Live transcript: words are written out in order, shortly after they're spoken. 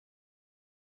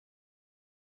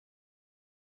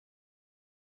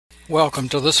Welcome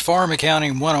to this Farm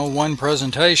Accounting 101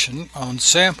 presentation on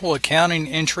sample accounting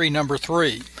entry number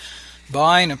 3,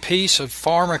 buying a piece of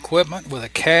farm equipment with a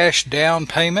cash down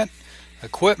payment,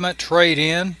 equipment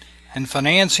trade-in, and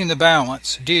financing the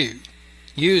balance due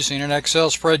using an Excel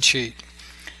spreadsheet.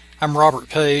 I'm Robert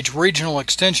Page, Regional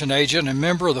Extension Agent and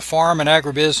member of the Farm and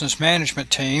Agribusiness Management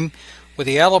Team with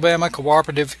the Alabama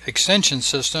Cooperative Extension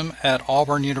System at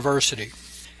Auburn University.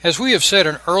 As we have said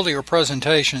in earlier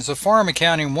presentations, the Farm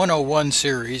Accounting 101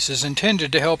 series is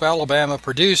intended to help Alabama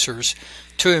producers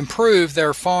to improve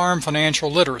their farm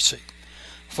financial literacy.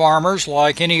 Farmers,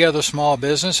 like any other small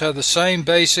business, have the same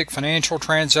basic financial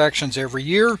transactions every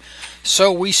year,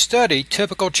 so we study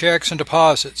typical checks and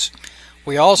deposits.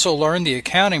 We also learn the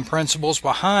accounting principles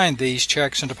behind these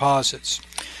checks and deposits.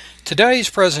 Today's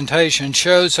presentation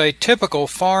shows a typical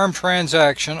farm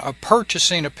transaction of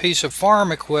purchasing a piece of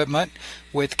farm equipment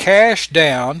with cash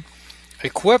down,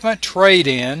 equipment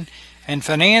trade-in, and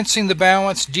financing the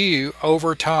balance due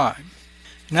over time.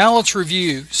 Now let's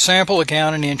review sample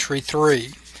accounting entry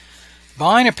 3.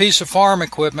 Buying a piece of farm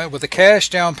equipment with a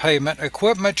cash down payment,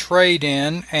 equipment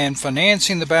trade-in, and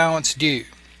financing the balance due.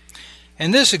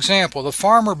 In this example, the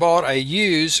farmer bought a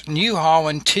used New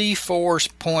Holland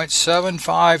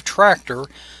T4.75 tractor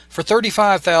for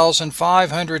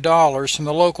 $35,500 from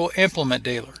the local implement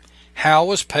dealer. How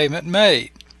was payment made?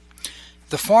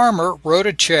 The farmer wrote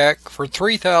a check for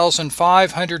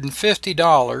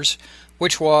 $3,550,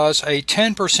 which was a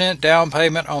 10% down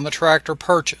payment on the tractor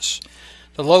purchase.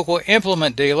 The local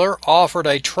implement dealer offered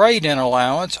a trade-in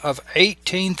allowance of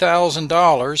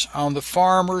 $18,000 on the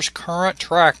farmer's current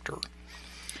tractor.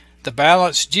 The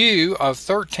balance due of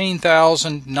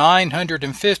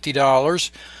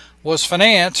 $13,950 was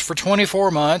financed for 24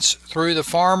 months through the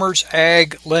farmer's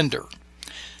ag lender.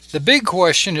 The big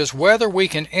question is whether we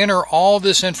can enter all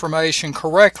this information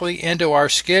correctly into our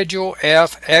Schedule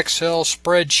F Excel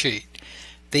spreadsheet.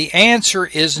 The answer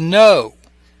is no,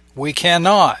 we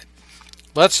cannot.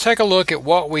 Let's take a look at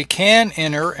what we can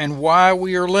enter and why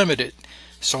we are limited.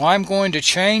 So I'm going to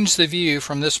change the view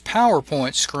from this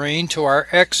PowerPoint screen to our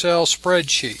Excel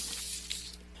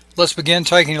spreadsheet. Let's begin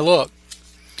taking a look.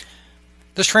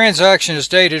 This transaction is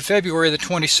dated February the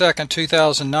 22nd,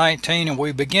 2019, and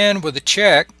we begin with a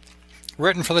check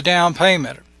written for the down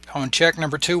payment on check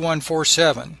number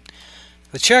 2147.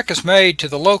 The check is made to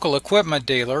the local equipment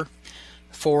dealer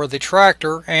for the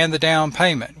tractor and the down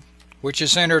payment, which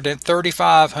is entered at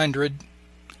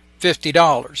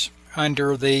 $3,550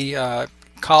 under the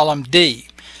column D.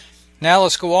 Now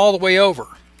let's go all the way over.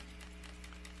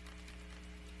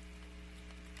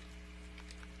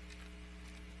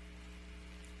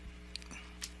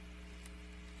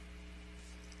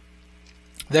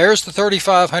 There's the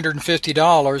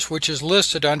 $3,550, which is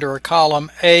listed under a column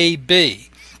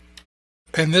AB.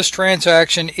 And this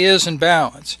transaction is in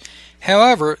balance.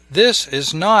 However, this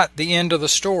is not the end of the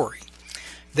story.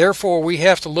 Therefore, we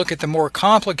have to look at the more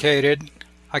complicated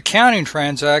accounting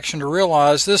transaction to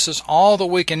realize this is all that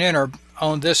we can enter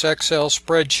on this Excel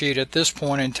spreadsheet at this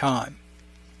point in time.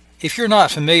 If you're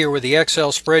not familiar with the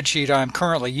Excel spreadsheet I'm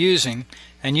currently using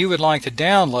and you would like to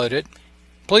download it,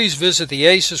 please visit the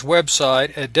ACES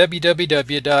website at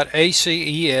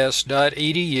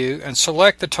www.aces.edu and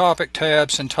select the topic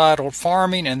tabs entitled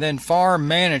Farming and then Farm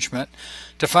Management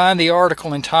to find the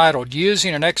article entitled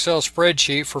Using an Excel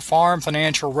Spreadsheet for Farm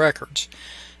Financial Records.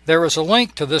 There is a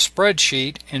link to this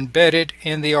spreadsheet embedded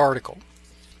in the article.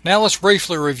 Now let's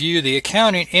briefly review the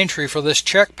accounting entry for this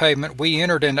check payment we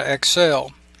entered into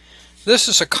Excel. This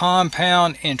is a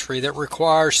compound entry that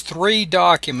requires 3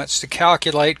 documents to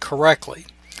calculate correctly.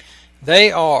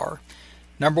 They are,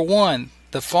 number 1,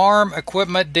 the farm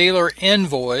equipment dealer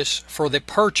invoice for the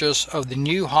purchase of the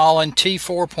New Holland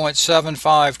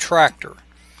T4.75 tractor.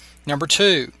 Number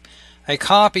 2, a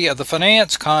copy of the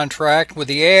finance contract with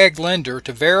the ag lender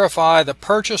to verify the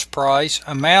purchase price,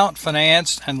 amount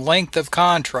financed, and length of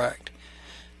contract.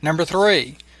 Number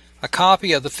 3, a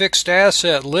copy of the fixed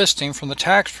asset listing from the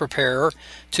tax preparer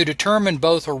to determine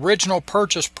both original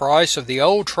purchase price of the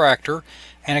old tractor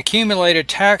and accumulated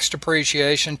tax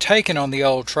depreciation taken on the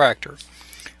old tractor.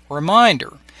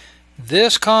 Reminder,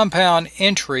 this compound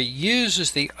entry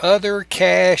uses the other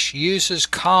cash uses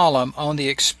column on the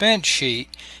expense sheet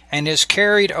and is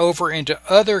carried over into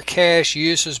other cash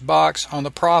uses box on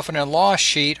the profit and loss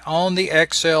sheet on the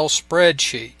Excel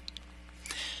spreadsheet.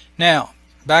 Now,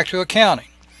 back to accounting.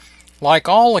 Like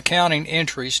all accounting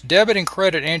entries, debit and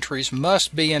credit entries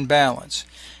must be in balance.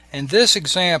 In this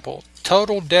example,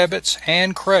 total debits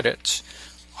and credits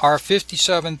are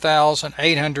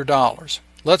 $57,800.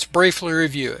 Let's briefly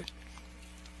review it.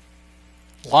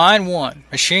 Line 1,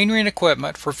 machinery and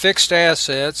equipment for fixed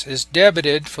assets, is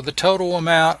debited for the total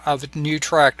amount of the new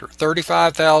tractor,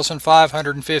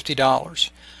 $35,550.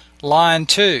 Line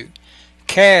 2,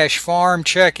 cash farm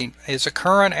checking is a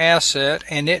current asset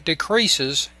and it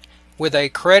decreases with a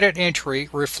credit entry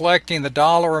reflecting the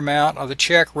dollar amount of the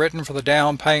check written for the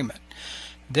down payment.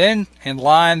 Then in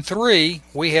line 3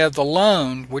 we have the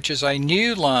loan, which is a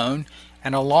new loan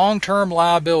and a long-term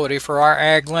liability for our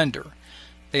ag lender.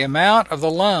 The amount of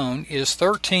the loan is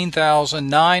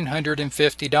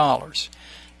 $13,950.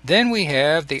 Then we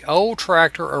have the old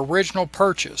tractor original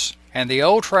purchase, and the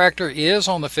old tractor is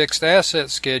on the fixed asset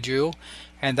schedule,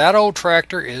 and that old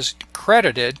tractor is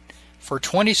credited for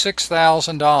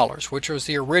 $26,000, which was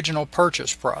the original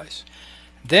purchase price.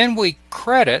 Then we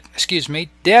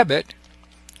debit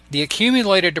the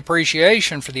accumulated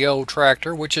depreciation for the old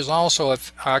tractor, which is also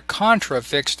a contra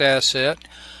fixed asset,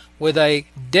 with a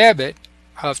debit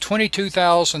of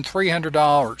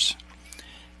 $22,300.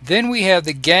 Then we have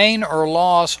the gain or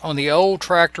loss on the old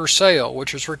tractor sale,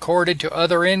 which is recorded to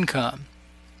other income,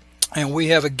 and we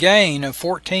have a gain of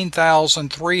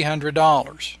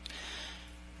 $14,300.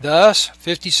 Thus,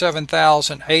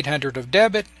 $57,800 of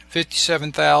debit,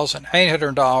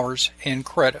 $57,800 in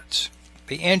credits.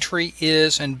 The entry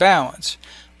is in balance,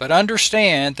 but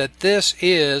understand that this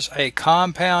is a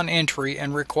compound entry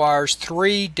and requires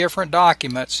 3 different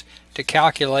documents to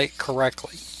calculate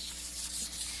correctly.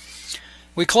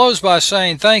 We close by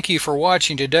saying thank you for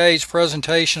watching today's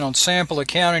presentation on sample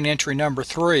accounting entry number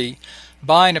 3,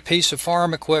 buying a piece of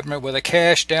farm equipment with a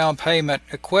cash down payment,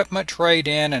 equipment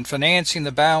trade-in, and financing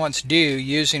the balance due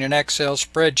using an Excel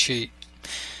spreadsheet.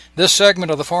 This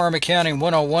segment of the Farm Accounting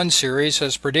 101 series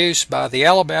is produced by the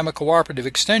Alabama Cooperative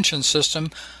Extension System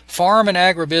Farm and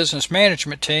Agribusiness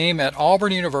Management Team at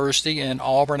Auburn University in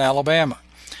Auburn, Alabama.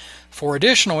 For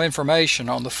additional information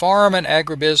on the Farm and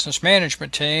Agribusiness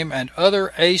Management Team and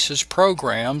other ACES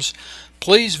programs,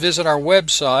 please visit our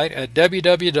website at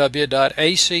www.aces.edu.